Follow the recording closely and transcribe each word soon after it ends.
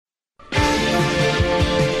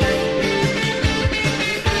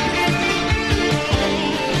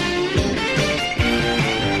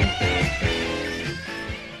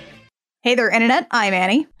Hey there, Internet. I'm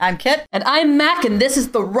Annie. I'm Kit. And I'm Mac, and this is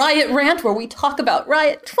the Riot Rant, where we talk about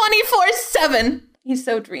Riot 24/7. He's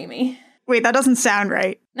so dreamy. Wait, that doesn't sound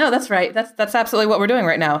right. No, that's right. That's absolutely what we're doing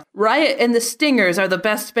right now. Riot and the Stingers are the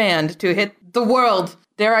best band to hit the world.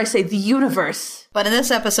 Dare I say, the universe. But in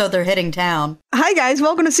this episode, they're hitting town. Hi, guys.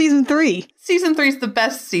 Welcome to Season 3. Season 3 is the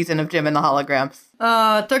best season of Jim and the Holograms.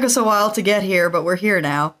 It took us a while to get here, but we're here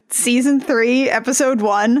now. Season 3, Episode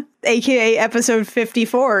 1, aka Episode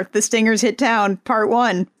 54, The Stingers Hit Town, Part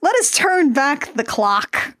 1. Let us turn back the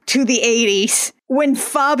clock to the 80s, when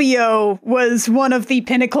Fabio was one of the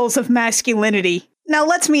pinnacles of masculinity. Now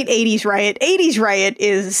let's meet 80s Riot. 80s Riot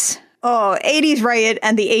is... 80s Riot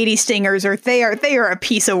and the 80s Stingers they are a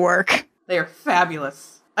piece of work. They are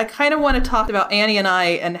fabulous. I kind of want to talk about Annie and I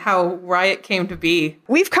and how Riot came to be.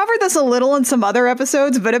 We've covered this a little in some other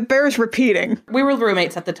episodes, but it bears repeating. We were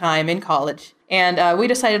roommates at the time in college, and we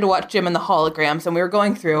decided to watch Jim and the Holograms, and we were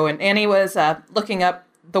going through, and Annie was looking up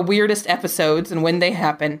the weirdest episodes and when they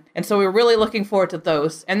happen, and so we were really looking forward to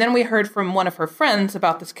those. And then we heard from one of her friends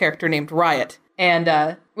about this character named Riot,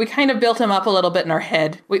 and we kind of built him up a little bit in our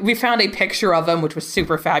head. We found a picture of him, which was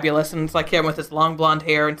super fabulous, and it's like him with his long blonde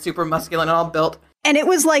hair and super muscular and all built. And it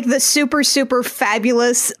was like the super, super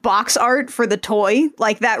fabulous box art for the toy,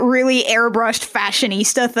 like that really airbrushed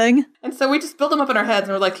fashionista thing. And so we just built him up in our heads,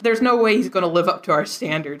 and we're like, there's no way he's going to live up to our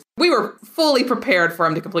standards. We were fully prepared for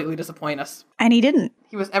him to completely disappoint us. And he didn't.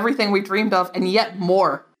 He was everything we dreamed of, and yet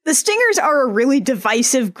more. The Stingers are a really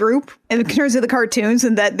divisive group in terms of the cartoons,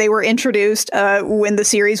 in that they were introduced when the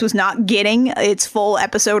series was not getting its full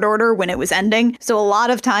episode order when it was ending. So a lot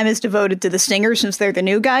of time is devoted to the Stingers since they're the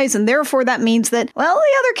new guys, and therefore that means that, well,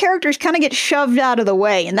 the other characters kind of get shoved out of the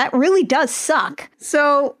way, and that really does suck.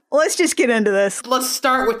 So let's just get into this. Let's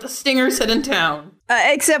start with the Stingers hitting town.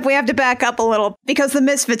 Except we have to back up a little, because the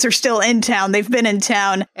Misfits are still in town. They've been in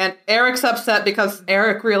town. And Eric's upset because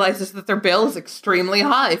Eric realizes that their bill is extremely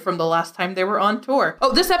high from the last time they were on tour.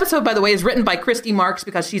 Oh, this episode, by the way, is written by Christy Marks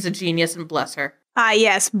because she's a genius, and bless her.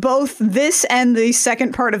 Yes, both this and the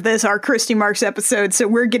second part of this are Christy Marks episodes, so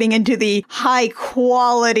we're getting into the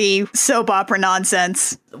high-quality soap opera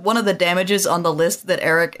nonsense. One of the damages on the list that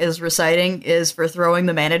Eric is reciting is for throwing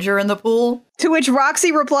the manager in the pool. To which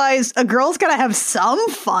Roxy replies, a girl's gotta have some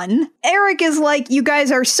fun. Eric is like, you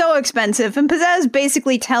guys are so expensive, and Pizzazz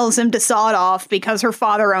basically tells him to saw it off because her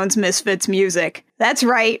father owns Misfits Music. That's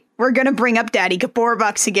right, we're gonna bring up Daddy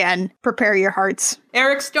Gaborbucks again. Prepare your hearts.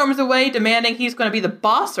 Eric storms away, demanding he's going to be the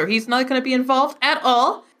boss or he's not going to be involved at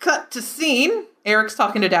all. Cut to scene. Eric's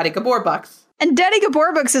talking to Daddy Gaborbucks. And Daddy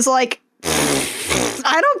Gaborbucks is like,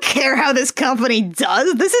 I don't care how this company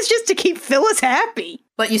does. This is just to keep Phyllis happy.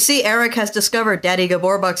 But you see, Eric has discovered Daddy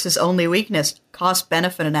Gaborbucks' only weakness,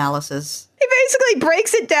 cost-benefit analysis. He basically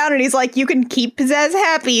breaks it down and he's like, you can keep Pizzazz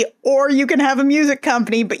happy or you can have a music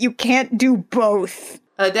company, but you can't do both.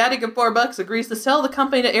 Daddy Gaborbucks agrees to sell the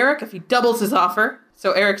company to Eric if he doubles his offer.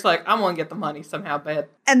 So Eric's like, I'm gonna get the money somehow, babe.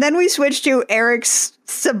 And then we switch to Eric's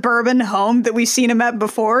suburban home that we've seen him at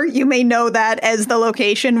before. You may know that as the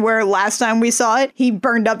location where last time we saw it, he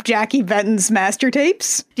burned up Jackie Benton's master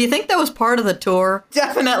tapes. Do you think that was part of the tour?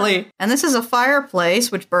 Definitely. And this is a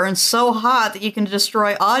fireplace which burns so hot that you can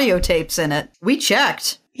destroy audio tapes in it. We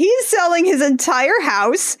checked. He's selling his entire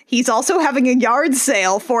house. He's also having a yard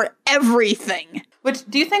sale for everything. Which,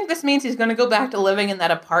 do you think this means he's going to go back to living in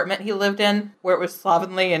that apartment he lived in, where it was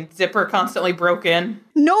slovenly and zipper constantly broke in?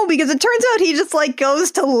 No, because it turns out he just,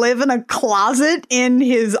 goes to live in a closet in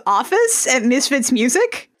his office at Misfits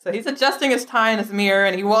Music. So he's adjusting his tie in his mirror,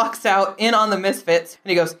 and he walks out in on the Misfits,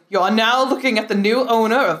 and he goes, "You are now looking at the new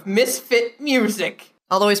owner of Misfit Music."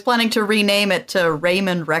 Although he's planning to rename it to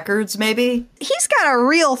Raymond Records, maybe? He's got a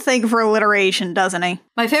real thing for alliteration, doesn't he?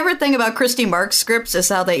 My favorite thing about Christy Marks scripts is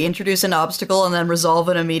how they introduce an obstacle and then resolve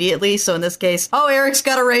it immediately. So in this case, Eric's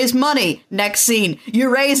gotta raise money. Next scene,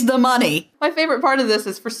 you raise the money. My favorite part of this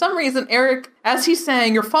is, for some reason, Eric, as he's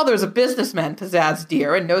saying, your father is a businessman, Pizzazz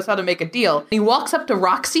dear, and knows how to make a deal. He walks up to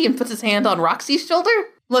Roxy and puts his hand on Roxy's shoulder.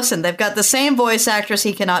 Listen, they've got the same voice actress,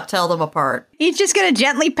 he cannot tell them apart. He's just gonna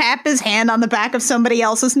gently pap his hand on the back of somebody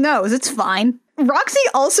else's nose. It's fine. Roxy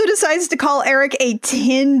also decides to call Eric a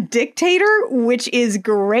tin dictator, which is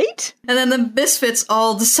great. And then the Misfits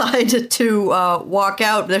all decide to walk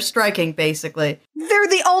out. They're striking, basically. They're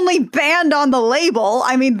the only band on the label.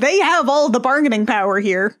 I mean, they have all the bargaining power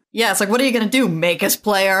here. Yeah, it's like, what are you gonna do, make us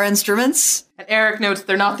play our instruments? And Eric notes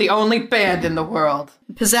they're not the only band in the world.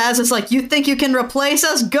 Pizzazz is like, you think you can replace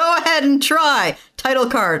us? Go ahead and try! Title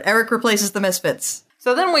card, Eric replaces the Misfits.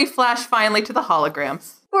 So then we flash finally to the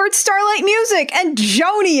Holograms. We're at Starlight Music, and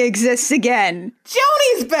Joni exists again.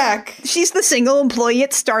 Joni's back! She's the single employee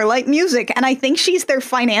at Starlight Music, and I think she's their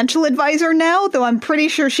financial advisor now, though I'm pretty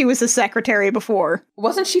sure she was a secretary before.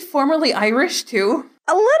 Wasn't she formerly Irish, too?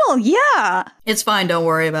 A little, yeah. It's fine, don't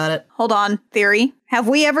worry about it. Hold on, theory. Have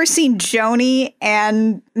we ever seen Joni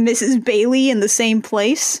and Mrs. Bailey in the same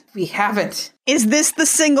place? We haven't. Is this the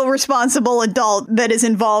single responsible adult that is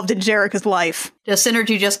involved in Jerrica's life? Does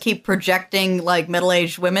Synergy just keep projecting, like,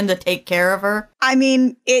 middle-aged women to take care of her? I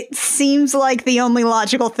mean, it seems like the only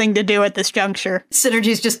logical thing to do at this juncture.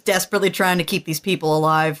 Synergy's just desperately trying to keep these people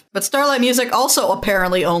alive. But Starlight Music also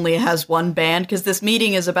apparently only has one band, because this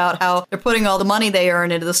meeting is about how they're putting all the money they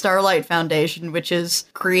earn into the Starlight Foundation, which is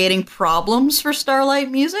creating problems for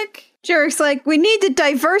Starlight Music? Jerric's like, we need to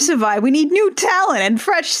diversify. We need new talent and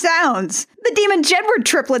fresh sounds. The Demon Jedward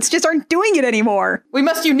triplets just aren't doing it anymore. We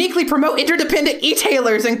must uniquely promote interdependent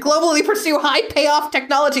e-tailers and globally pursue high-payoff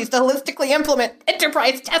technologies to holistically implement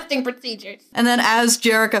enterprise testing procedures. And then as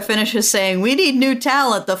Jerrica finishes saying, we need new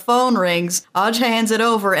talent, the phone rings. Aj hands it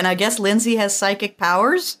over, and I guess Lindsay has psychic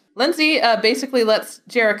powers? Lindsay basically lets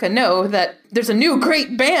Jerrica know that there's a new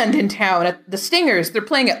great band in town at the Stingers. They're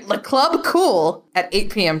playing at Le Club Cool at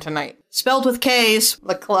 8 p.m. tonight. Spelled with K's.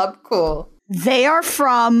 Le Club Cool. They are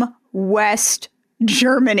from West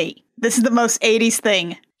Germany. This is the most 80s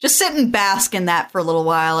thing. Just sit and bask in that for a little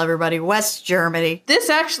while, everybody. West Germany. This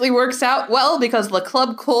actually works out well because Le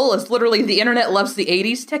Club Cool is literally the internet loves the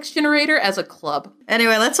 80s text generator as a club.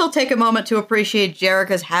 Anyway, let's all take a moment to appreciate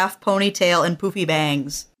Jerrica's half ponytail and poofy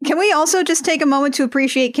bangs. Can we also just take a moment to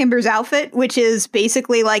appreciate Kimber's outfit, which is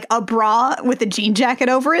basically like a bra with a jean jacket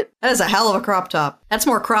over it? That is a hell of a crop top. That's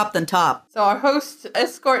more crop than top. So our host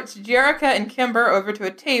escorts Jerrica and Kimber over to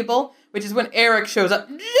a table, which is when Eric shows up.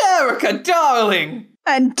 Jerrica, darling!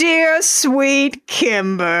 And dear sweet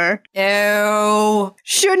Kimber. Ew.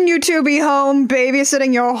 Shouldn't you two be home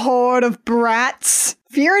babysitting your horde of brats?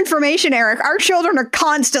 For your information, Eric, our children are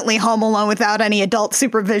constantly home alone without any adult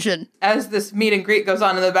supervision. As this meet and greet goes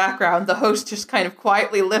on in the background, the host just kind of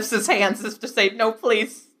quietly lifts his hands as to say, no,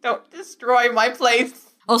 please, don't destroy my place.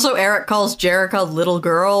 Also, Eric calls Jerrica little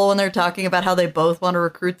girl when they're talking about how they both want to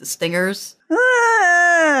recruit the Stingers.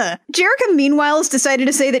 Jerrica, meanwhile, has decided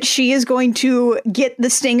to say that she is going to get the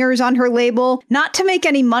Stingers on her label, not to make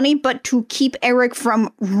any money, but to keep Eric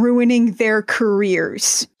from ruining their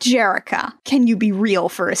careers. Jerrica, can you be real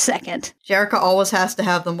for a second? Jerrica always has to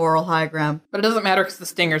have the moral high ground. But it doesn't matter because the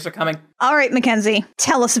Stingers are coming. All right, Mackenzie,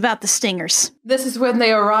 tell us about the Stingers. This is when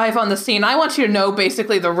they arrive on the scene. I want you to know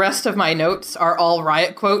basically the rest of my notes are all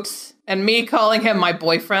Riot quotes, and me calling him my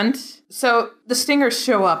boyfriend. So the Stingers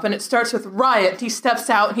show up, and it starts with Riot. He steps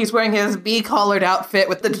out, and he's wearing his V-collared outfit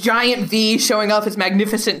with the giant V showing off his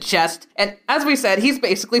magnificent chest. And as we said, he's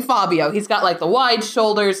basically Fabio. He's got, like, the wide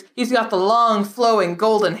shoulders. He's got the long, flowing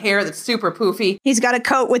golden hair that's super poofy. He's got a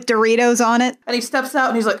coat with Doritos on it. And he steps out,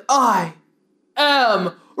 and he's like, I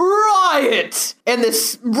am Riot! And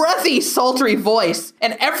this breathy, sultry voice.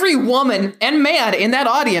 And every woman and man in that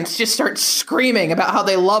audience just starts screaming about how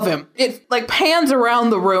they love him. It, like, pans around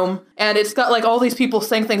the room, and it's got, like, all these people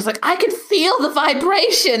saying things like, I can feel the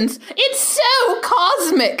vibrations! It's so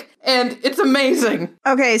cosmic! And it's amazing.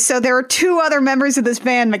 Okay, so there are two other members of this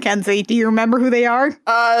band, Mackenzie. Do you remember who they are?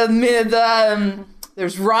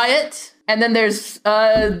 There's Riot, and then there's,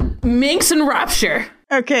 Minx and Rapture.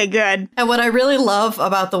 Okay, good. And what I really love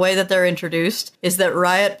about the way that they're introduced is that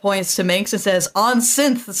Riot points to Minx and says, on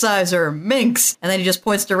synthesizer, Minx. And then he just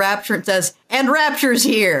points to Rapture and says, and Rapture's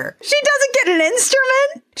here. She doesn't get an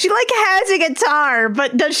instrument? She, like, has a guitar,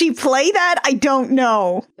 but does she play that? I don't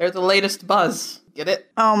know. They're the latest buzz. Get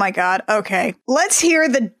it? Oh my god, okay. Let's hear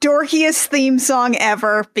the dorkiest theme song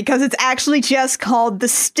ever, because it's actually just called The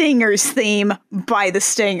Stingers Theme by The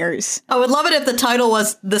Stingers. I would love it if the title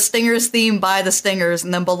was The Stingers Theme by The Stingers,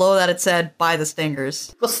 and then below that it said, by The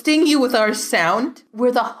Stingers. We'll sting you with our sound.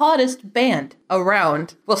 We're the hottest band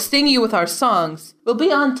around. We'll sting you with our songs. We'll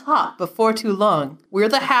be on top before too long. We're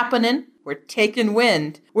the happening. We're taking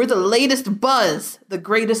wind. We're the latest buzz, the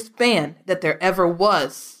greatest band that there ever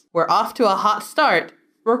was. We're off to a hot start.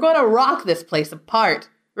 We're going to rock this place apart.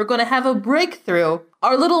 We're going to have a breakthrough.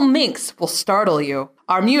 Our little minx will startle you.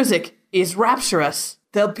 Our music is rapturous.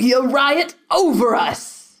 There'll be a riot over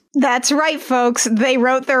us. That's right, folks. They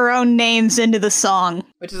wrote their own names into the song.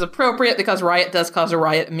 which is appropriate because Riot does cause a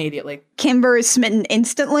riot immediately. Kimber is smitten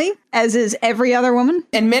instantly, as is every other woman.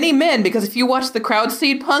 And many men, because if you watch the Crowd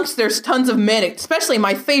Seed Punks, there's tons of men, especially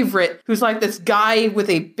my favorite, who's like this guy with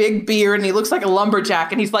a big beard and he looks like a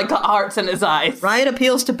lumberjack and he's like got hearts in his eyes. Riot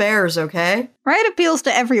appeals to bears, okay? Riot appeals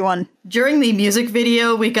to everyone. During the music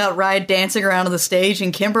video, we got Riot dancing around on the stage,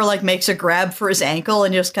 and Kimber, makes a grab for his ankle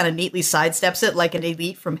and just kind of neatly sidesteps it like an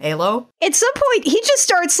elite from Halo. At some point, he just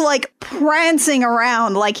starts, prancing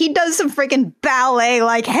around. He does some freaking ballet,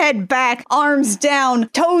 head back, arms down,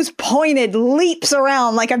 toes pointed, leaps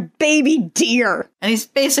around like a baby deer. And he's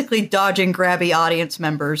basically dodging grabby audience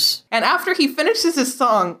members. And after he finishes his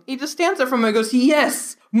song, he just stands there from him and goes,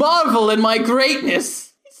 yes, marvel in my greatness.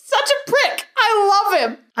 Such a prick. I love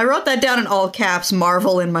him. I wrote that down in all caps,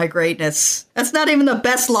 marvel in my greatness. That's not even the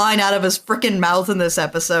best line out of his frickin' mouth in this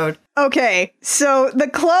episode. Okay, so the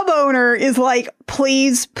club owner is like,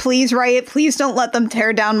 please, Riot, please don't let them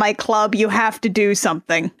tear down my club. You have to do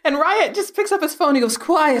something. And Riot just picks up his phone and he goes,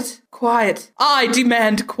 quiet. I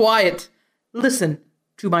demand quiet. Listen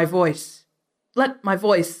to my voice. Let my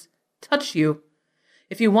voice touch you.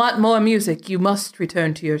 If you want more music, you must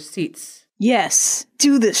return to your seats. Yes,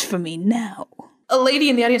 do this for me now. A lady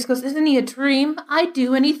in the audience goes, isn't he a dream? I'd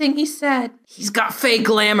do anything he said. He's got fake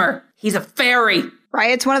glamour. He's a fairy.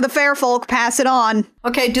 Riot's one of the fair folk. Pass it on.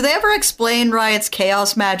 Okay, do they ever explain Riot's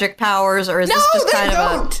chaos magic powers, or is this just kind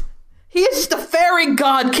of He is just a fairy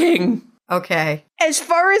god king. Okay. As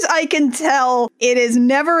far as I can tell, it is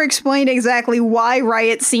never explained exactly why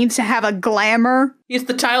Riot seems to have a glamour. He's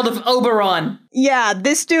the child of Oberon. Yeah,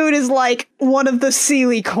 this dude is like one of the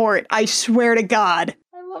Sealy court, I swear to God.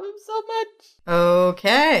 I love him so much.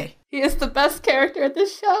 Okay. He is the best character at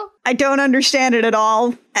this show. I don't understand it at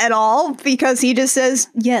all, because he just says,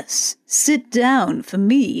 yes, sit down for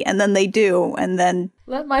me, and then they do, and then...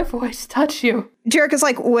 Let my voice touch you. Jerica's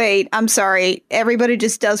like, wait, I'm sorry, everybody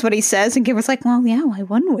just does what he says, and Kimber's like, well, yeah, why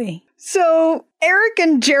wouldn't we? So, Eric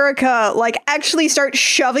and Jerica, actually start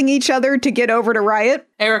shoving each other to get over to Riot.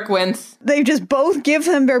 Eric wins. They just both give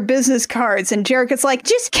him their business cards, and Jerica's like,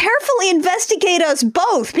 just carefully investigate us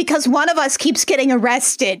both, because one of us keeps getting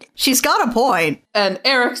arrested. She's got a point. And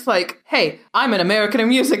Eric's like, hey, I'm an American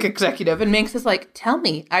music executive. And Minx is like, tell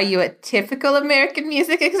me, are you a typical American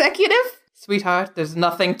music executive? Sweetheart, there's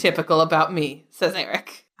nothing typical about me, says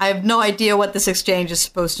Eric. I have no idea what this exchange is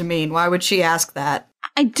supposed to mean. Why would she ask that?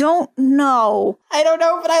 I don't know. I don't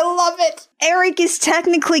know, but I love it. Eric is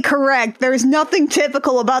technically correct. There's nothing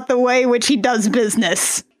typical about the way which he does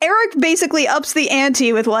business. Eric basically ups the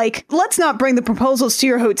ante with let's not bring the proposals to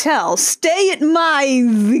your hotel. Stay at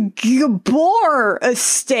my Gabor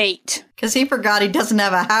estate. Because he forgot he doesn't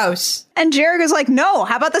have a house. And Jerica's like, no,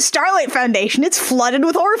 how about the Starlight Foundation? It's flooded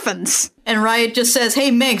with orphans. And Riot just says,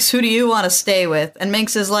 hey, Minx, who do you want to stay with? And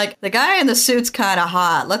Minx is like, the guy in the suit's kind of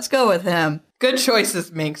hot. Let's go with him. Good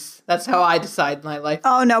choices, Minx. That's how I decide in my life.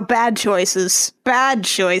 Oh, no, bad choices. Bad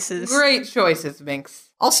choices. Great choices, Minx.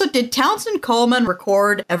 Also, did Townsend Coleman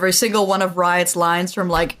record every single one of Riot's lines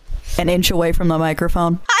from, an inch away from the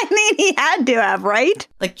microphone? I mean, he had to have, right?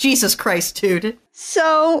 Jesus Christ, dude.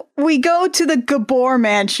 So, we go to the Gabor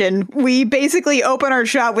mansion. We basically open our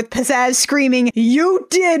shot with Pizzazz screaming, you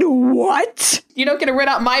did what? You don't get to rent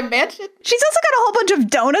out my mansion? She's also got a whole bunch of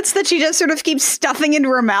donuts that she just sort of keeps stuffing into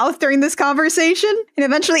her mouth during this conversation. And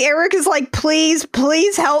eventually Eric is like, please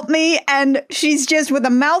help me. And she's just with a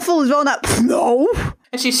mouthful of donuts. No.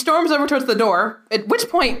 And she storms over towards the door, at which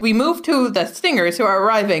point we move to the Stingers who are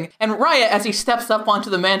arriving. And Riot, as he steps up onto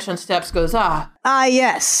the mansion steps, goes, Ah,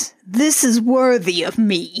 yes. This is worthy of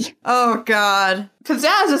me. Oh, God.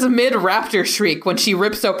 Pizzazz is a mid-raptor shriek when she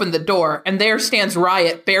rips open the door, and there stands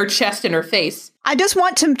Riot, bare chest in her face. I just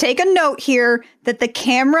want to take a note here that the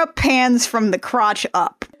camera pans from the crotch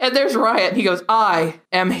up. And there's Riot, and he goes, I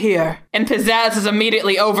am here. And Pizzazz is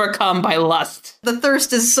immediately overcome by lust. The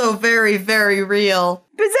thirst is so very, very real.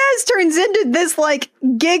 Pizzazz turns into this,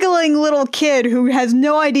 giggling little kid who has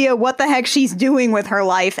no idea what the heck she's doing with her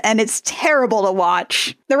life, and it's terrible to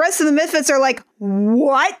watch. The rest of the Misfits are like,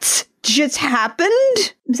 what just happened?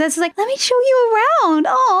 Pizzazz is like, let me show you around.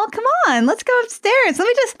 Oh, come on, let's go upstairs. Let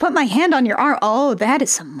me just put my hand on your arm. Oh, that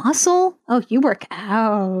is some muscle. Oh, you work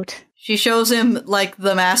out. She shows him,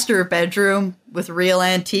 the master bedroom with real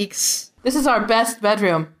antiques. This is our best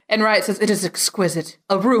bedroom. And Riot says, it is exquisite.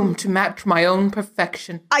 A room to match my own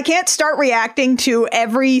perfection. I can't start reacting to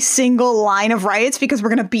every single line of Riot's because we're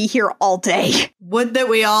going to be here all day. Would that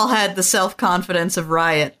we all had the self-confidence of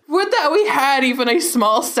Riot. Would that we had even a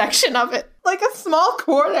small section of it. A small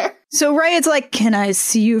corner. So Riot's like, can I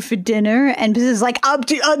see you for dinner? And Pizzazz is like,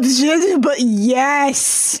 but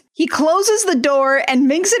yes. He closes the door, and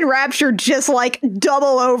Minx and Rapture just, like,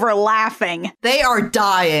 double over laughing. They are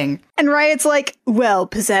dying. And Riot's like, well,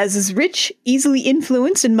 Pizzazz is rich, easily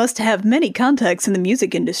influenced, and must have many contacts in the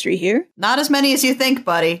music industry here. Not as many as you think,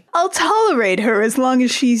 buddy. I'll tolerate her as long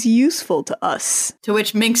as she's useful to us. To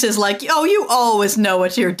which Minx is like, oh, you always know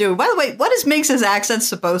what you're doing. By the way, what is Minx's accent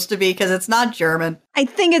supposed to be? Because it's not German. I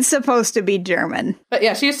think it's supposed to be German. But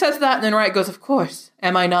yeah, she says that, and then Riot goes, of course.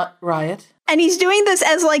 Am I not Riot? And he's doing this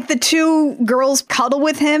as, like, the two girls cuddle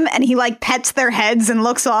with him, and he, like, pets their heads and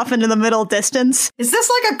looks off into the middle distance. Is this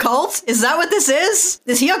like a cult? Is that what this is?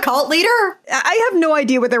 Is he a cult leader? I have no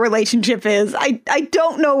idea what their relationship is. I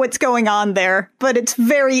don't know what's going on there, but it's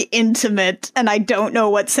very intimate, and I don't know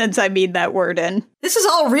what sense I mean that word in. This is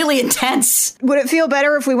all really intense. Would it feel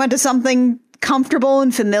better if we went to something comfortable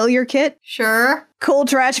and familiar, Kit? Sure. Cool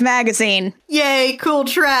Trash Magazine. Yay, cool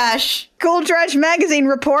trash. Cool Trash Magazine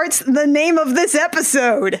reports the name of this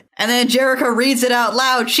episode. And then Jerica reads it out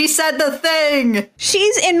loud. She said the thing.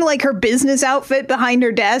 She's in, like, her business outfit behind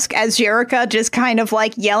her desk as Jerica, just kind of,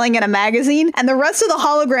 like, yelling at a magazine. And the rest of the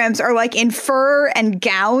holograms are, like, in fur and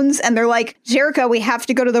gowns. And they're like, Jerica, we have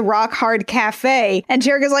to go to the Rock Hard Cafe. And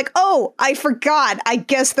Jerica's like, oh, I forgot. I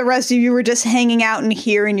guess the rest of you were just hanging out in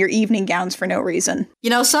here in your evening gowns for no reason.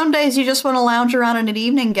 You know, some days you just want to lounge around in an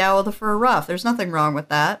evening gown with a fur ruff. There's nothing wrong with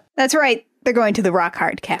that. That's right. They're going to the Rock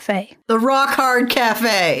Hard Cafe. The Rock Hard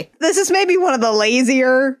Cafe. This is maybe one of the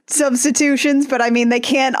lazier substitutions, but I mean, they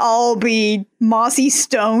can't all be Mossy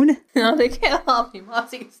Stone. No, they can't all be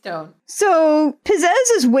Mossy Stone. So,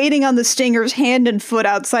 Pizzazz is waiting on the Stingers hand and foot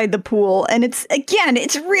outside the pool, and it's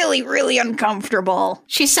really, really uncomfortable.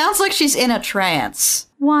 She sounds like she's in a trance.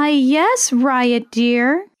 Why, yes, Riot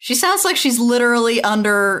dear. She sounds like she's literally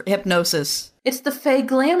under hypnosis. It's the Fey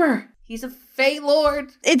Glamour. He's a Fey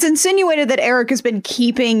Lord. It's insinuated that Eric has been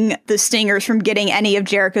keeping the Stingers from getting any of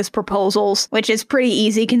Jerica's proposals, which is pretty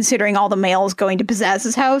easy considering all the males going to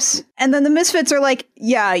Pizzazz's house. And then the Misfits are like,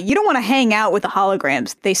 yeah, you don't want to hang out with the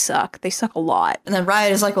holograms. They suck. They suck a lot. And then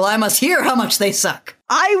Riot is like, well, I must hear how much they suck.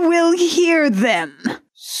 I will hear them.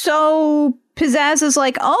 So Pizzazz is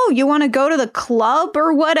like, oh, you want to go to the club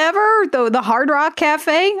or whatever? The Hard Rock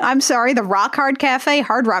Cafe? I'm sorry, the Rock Hard Cafe?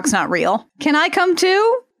 Hard Rock's not real. Can I come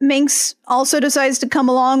too? Minx also decides to come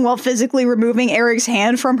along while physically removing Eric's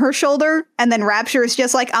hand from her shoulder, and then Rapture is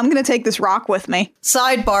just like, I'm gonna take this rock with me.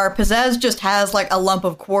 Sidebar, Pizzazz just has like a lump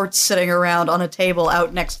of quartz sitting around on a table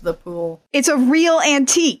out next to the pool. It's a real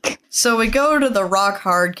antique. So we go to the Rock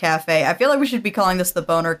Hard Cafe. I feel like we should be calling this the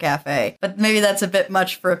Boner Cafe, but maybe that's a bit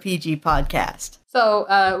much for a PG podcast.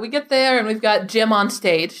 So we get there and we've got Jim on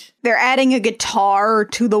stage. They're adding a guitar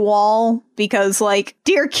to the wall because, like,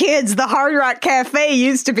 dear kids, the Hard Rock Cafe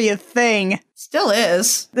used to be a thing. Still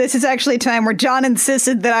is. This is actually a time where John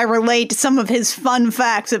insisted that I relate some of his fun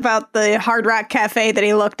facts about the Hard Rock Cafe that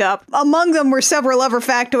he looked up. Among them were several other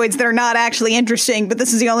factoids that are not actually interesting, but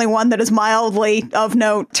this is the only one that is mildly of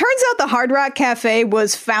note. Turns out the Hard Rock Cafe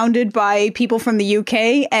was founded by people from the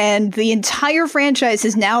UK, and the entire franchise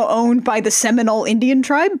is now owned by the Seminole Indian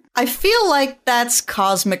tribe. I feel like that's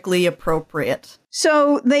cosmically appropriate.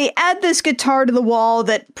 So they add this guitar to the wall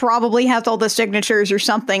that probably has all the signatures or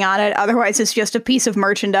something on it. Otherwise, it's just a piece of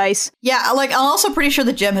merchandise. Yeah, like, I'm also pretty sure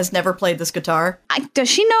that Jem has never played this guitar. Does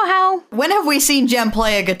she know how? When have we seen Jem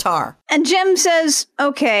play a guitar? And Jem says,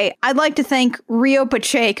 okay, I'd like to thank Rio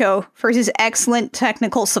Pacheco for his excellent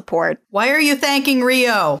technical support. Why are you thanking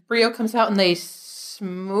Rio? Rio comes out and they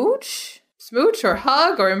smooch or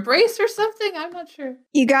hug or embrace or something. I'm not sure.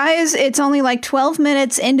 You guys, it's only like 12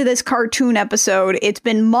 minutes into this cartoon episode. It's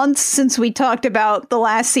been months since we talked about the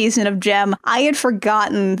last season of Jem. I had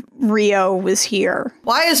forgotten Rio was here.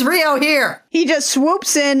 Why is Rio here? He just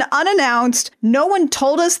swoops in unannounced. No one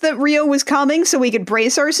told us that Rio was coming so we could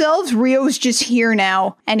brace ourselves. Rio's just here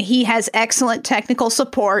now, and he has excellent technical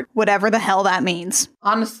support, whatever the hell that means.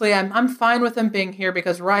 Honestly, I'm fine with him being here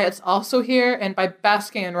because Riot's also here, and by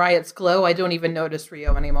basking in Riot's glow, I don't even notice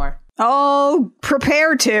Rio anymore. Oh,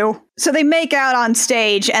 prepare to. So they make out on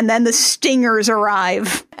stage, and then the Stingers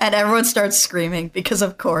arrive. And everyone starts screaming, because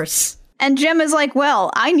of course. And Jem is like,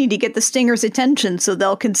 well, I need to get the Stingers' attention so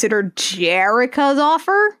they'll consider Jerica's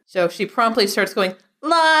offer. So she promptly starts going,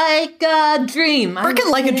 like a dream.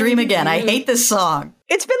 Frickin' Like a Dream again. I hate this song.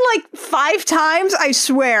 It's been like 5 times, I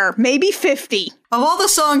swear. Maybe 50. Of all the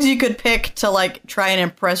songs you could pick to, like, try and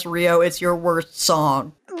impress Rio, it's your worst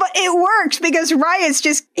song. But it works because Riot's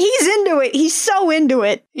he's into it. He's so into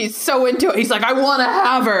it. He's so into it. He's like, I want to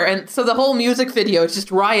have her. And so the whole music video is just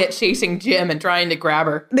Riot chasing Jim and trying to grab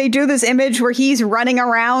her. They do this image where he's running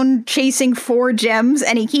around chasing 4 gems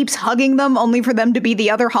and he keeps hugging them only for them to be the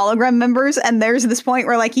other hologram members. And there's this point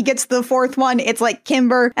where he gets the 4th one. It's like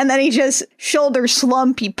Kimber. And then he just shoulder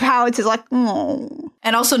slump. He pouts. He's like, oh.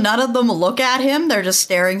 And also none of them look at him. They're just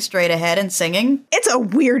staring straight ahead and singing. It's a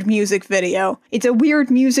weird music video. It's a weird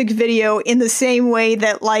music video in the same way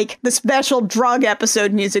that the special drug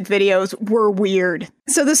episode music videos were weird.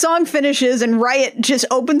 So the song finishes and Riot just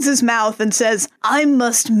opens his mouth and says, I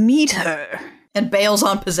must meet her. And bails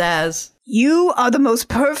on Pizzazz. You are the most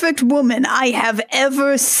perfect woman I have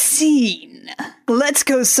ever seen. Let's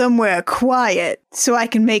go somewhere quiet so I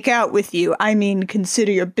can make out with you. I mean,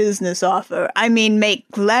 consider your business offer. I mean, make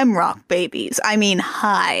glam rock babies. I mean,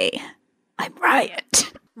 hi. I'm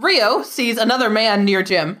Riot. Rio sees another man near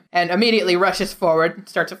Jim and immediately rushes forward and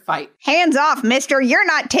starts a fight. Hands off, mister. You're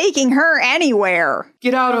not taking her anywhere.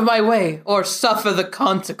 Get out of my way or suffer the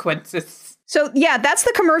consequences. So, yeah, that's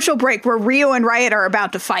the commercial break where Rio and Riot are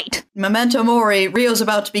about to fight. Memento Mori, Rio's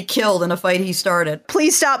about to be killed in a fight he started.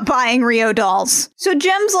 Please stop buying Rio dolls. So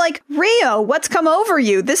Jem's like, Rio, what's come over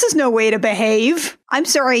you? This is no way to behave. I'm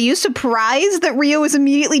sorry, are you surprised that Rio is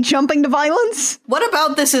immediately jumping to violence? What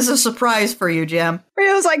about this is a surprise for you, Jem?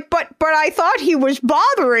 Rio's like, but I thought he was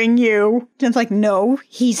bothering you. Jem's like, no,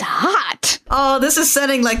 he's hot. Oh, this is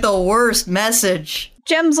sending the worst message.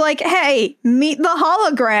 Jem's like, hey, meet the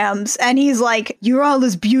holograms. And he's like, you're all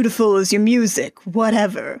as beautiful as your music,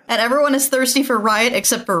 whatever. And everyone is thirsty for Riot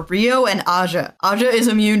except for Rio and Aja. Aja is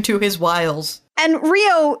immune to his wiles. And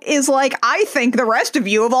Rio is like, I think the rest of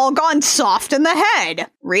you have all gone soft in the head.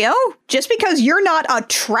 Rio, just because you're not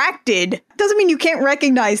attracted doesn't mean you can't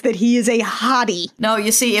recognize that he is a hottie. No,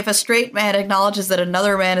 you see, if a straight man acknowledges that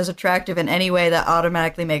another man is attractive in any way, that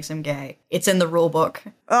automatically makes him gay. It's in the rule book.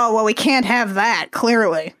 Oh, well, we can't have that,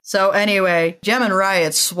 clearly. So anyway, Jem and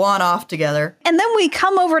Riot swan off together. And then we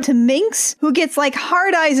come over to Minx, who gets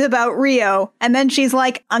hard eyes about Rio. And then she's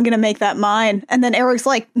like, I'm gonna make that mine. And then Eric's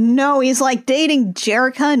like, no, he's dating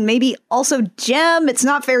Jerrica and maybe also Jem. It's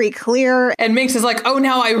not very clear. And Minx is like, oh,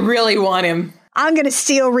 now I really want him. I'm gonna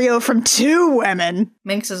steal Rio from 2 women.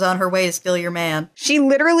 Minx is on her way to steal your man. She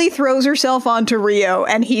literally throws herself onto Rio,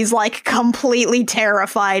 and he's completely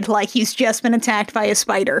terrified, he's just been attacked by a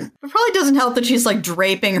spider. It probably doesn't help that she's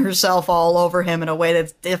draping herself all over him in a way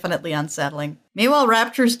that's definitely unsettling. Meanwhile,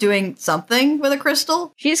 Rapture's doing something with a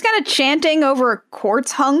crystal. She's kind of chanting over a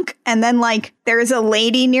quartz hunk, and then, there's a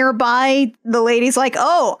lady nearby. The lady's like,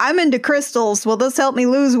 oh, I'm into crystals. Will this help me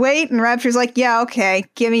lose weight? And Rapture's like, yeah, okay.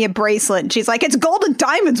 Give me a bracelet. And she's like, it's gold and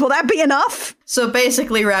diamonds. Will that be enough? So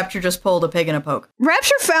basically, Rapture just pulled a pig in a poke.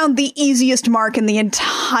 Rapture found the easiest mark in the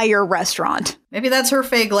entire restaurant. Maybe that's her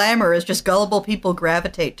fey glamour, is just gullible people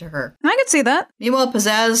gravitate to her. I could see that. Meanwhile,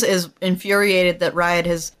 Pizzazz is infuriated that Riot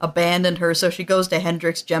has abandoned her, so she goes to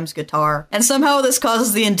Hendrix Jem's guitar. And somehow this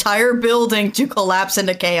causes the entire building to collapse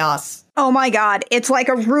into chaos. Oh my god, it's like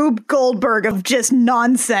a Rube Goldberg of just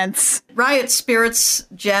nonsense. Riot spirits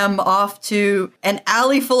Jem off to an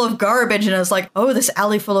alley full of garbage and is like, oh, this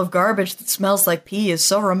alley full of garbage that smells like pee is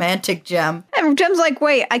so romantic, Jem. And Jem's like,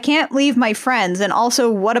 wait, I can't leave my friends. And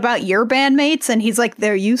also, what about your bandmates? And he's like,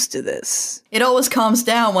 they're used to this. It always calms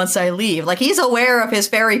down once I leave. He's aware of his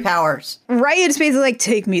fairy powers. Riot's basically like,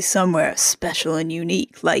 take me somewhere special and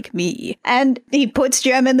unique, like me. And he puts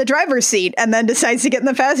Jem in the driver's seat and then decides to get in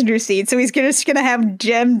the passenger seat. So he's just gonna have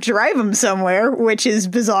Jem drive him somewhere, which is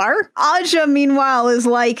bizarre. Aja, meanwhile, is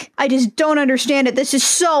like, I just don't understand it. This is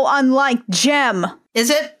so unlike Jem. Is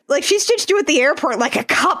it? She's ditched you at the airport a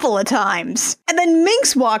couple of times. And then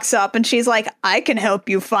Minx walks up and she's like, I can help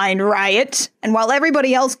you find Riot. And while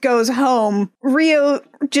everybody else goes home, Rio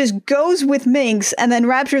just goes with Minx. And then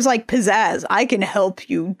Rapture's like, Pizzazz, I can help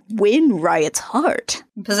you win Riot's heart.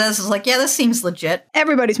 Pizzazz is like, yeah, this seems legit.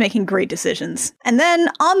 Everybody's making great decisions. And then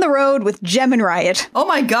on the road with Jem and Riot. Oh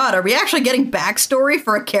my god, are we actually getting backstory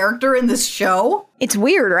for a character in this show? It's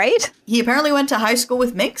weird, right? He apparently went to high school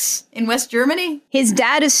with Minx in West Germany. His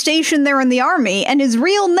dad is stationed there in the army, and his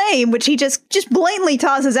real name, which he just blatantly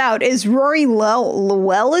tosses out, is Rory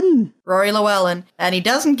Llewellyn. Rory Llewellyn. And he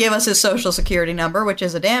doesn't give us his social security number, which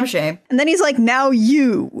is a damn shame. And then he's like, now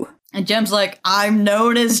you. And Jem's like, I'm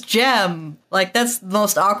known as Jem. Like, that's the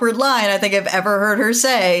most awkward line I think I've ever heard her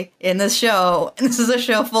say in this show. And this is a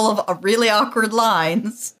show full of really awkward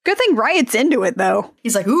lines. Good thing Riot's into it, though.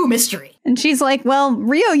 He's like, ooh, mystery. And she's like, well,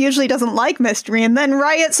 Rio usually doesn't like mystery. And then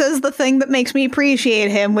Riot says the thing that makes me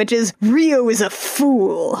appreciate him, which is, Rio is a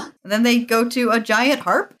fool. And then they go to a giant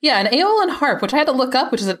harp. Yeah, an Aeolian harp, which I had to look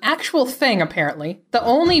up, which is an actual thing, apparently. The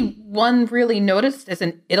only one really noticed is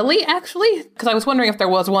in Italy, actually, because I was wondering if there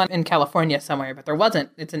was one in California somewhere, but there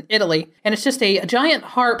wasn't. It's in Italy. And it's just a giant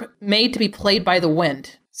harp made to be played by the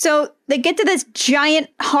wind. So they get to this giant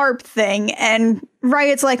harp thing, and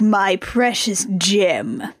Riot's like, my precious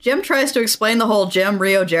gem. Jim tries to explain the whole Jim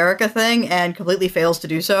Rio Jerica thing and completely fails to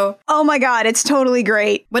do so. Oh my god, it's totally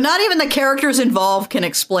great. But not even the characters involved can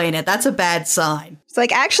explain it. That's a bad sign. It's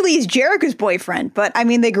like, actually, he's Jerica's boyfriend, but I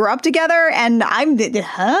mean, they grew up together, and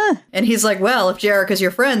huh? And he's like, well, if Jerica's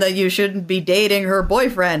your friend, then you shouldn't be dating her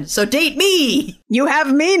boyfriend, so date me! You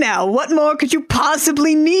have me now. What more could you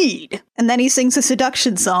possibly need? And then he sings a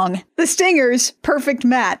seduction song. The Stingers' perfect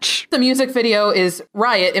match. The music video is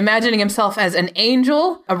Riot imagining himself as an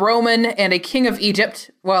angel, a Roman, and a king of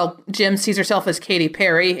Egypt, while Jim sees herself as Katy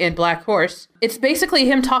Perry in Black Horse. It's basically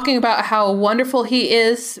him talking about how wonderful he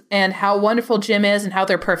is and how wonderful Jim is and how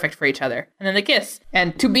they're perfect for each other. And then they kiss.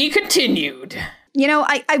 And to be continued. You know,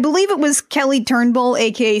 I believe it was Kelly Turnbull,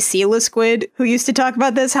 aka Sela Squid, who used to talk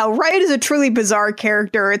about this, how Riot is a truly bizarre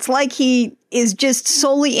character. It's like he is just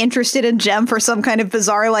solely interested in Jem for some kind of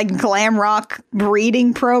bizarre, like, glam rock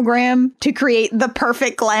breeding program to create the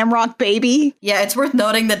perfect glam rock baby. Yeah, it's worth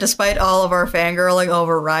noting that despite all of our fangirling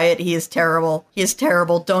over Riot, he is terrible. He is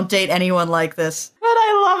terrible. Don't date anyone like this. But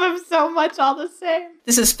I love him so much all the same.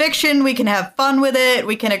 This is fiction. We can have fun with it.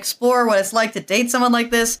 We can explore what it's like to date someone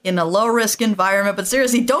like this in a low-risk environment. But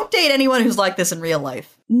seriously, don't date anyone who's like this in real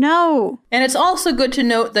life. No. And it's also good to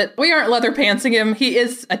note that we aren't leather pantsing him. He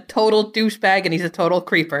is a total douchebag and he's a total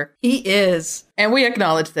creeper. He is. And we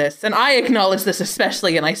acknowledge this. And I acknowledge this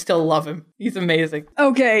especially, and I still love him. He's amazing.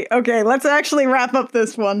 Okay, let's actually wrap up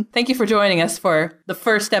this one. Thank you for joining us for the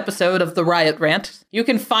first episode of the Riot Rant. You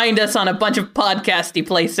can find us on a bunch of podcasty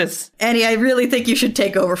places. Annie, I really think you should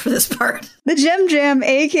take over for this part. The Gem Jam,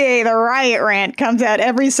 aka the Riot Rant, comes out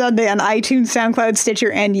every Sunday on iTunes, SoundCloud,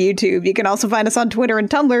 Stitcher, and YouTube. You can also find us on Twitter and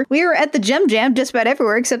Tumblr. We are at the Gem Jam just about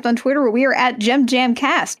everywhere except on Twitter, where we are at Gem Jam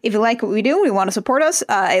Cast. If you like what we do and you want to support us,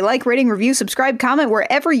 a like, rating, review, subscribe, comment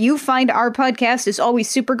wherever you find our podcast is always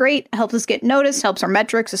super great. It helps us get noticed, helps our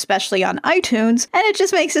metrics, especially on iTunes, and it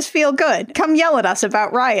just makes us feel good. Come yell at us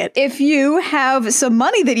about Riot. If you have some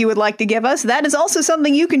money that you would like to give us, that is also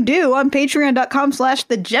something you can do on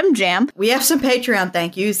patreon.com/thegemjam. We have some Patreon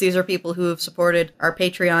thank yous. These are people who have supported our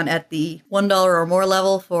Patreon at the $1 or more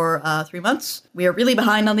level for 3 months. We are really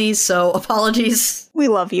behind on these, so apologies. We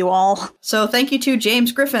love you all. So thank you to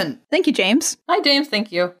James Griffin. Thank you, James. Hi, James.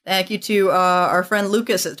 Thank you. Thank you to our friend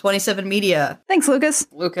Lucas at 27 Media. Thanks, Lucas.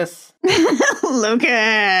 Lucas.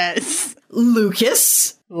 Lucas.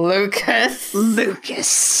 Lucas. Lucas.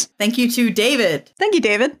 Lucas. Thank you to David. Thank you,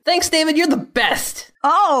 David. Thanks, David. You're the best.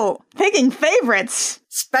 Oh, picking favorites.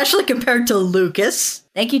 Especially compared to Lucas.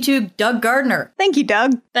 Thank you to Doug Gardner. Thank you,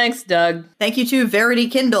 Doug. Thanks, Doug. Thank you to Verity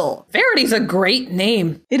Kindle. Verity's a great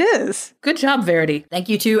name. It is. Good job, Verity. Thank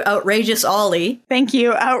you to Outrageous Ollie. Thank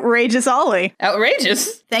you, Outrageous Ollie.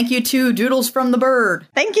 Outrageous. Thank you to Doodles from the Bird.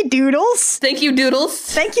 Thank you, Doodles. Thank you, Doodles.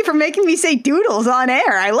 Thank you for making me say Doodles on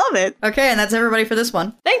air. I love it. Okay, and that's everybody for this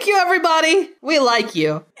one. Thank you, everybody. We like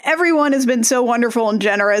you. Everyone has been so wonderful and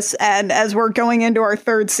generous, and as we're going into our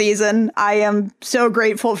 3rd season, I am so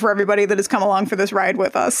grateful for everybody that has come along for this ride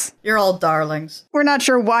with us. You're all darlings. We're not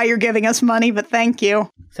sure why you're giving us money, but thank you.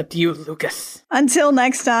 Except you, Lucas. Until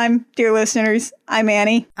next time, dear listeners, I'm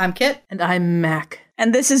Annie. I'm Kit. And I'm Mac.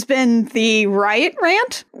 And this has been the Riot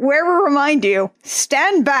Rant, where we remind you,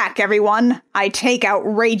 stand back, everyone. I take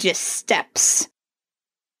outrageous steps.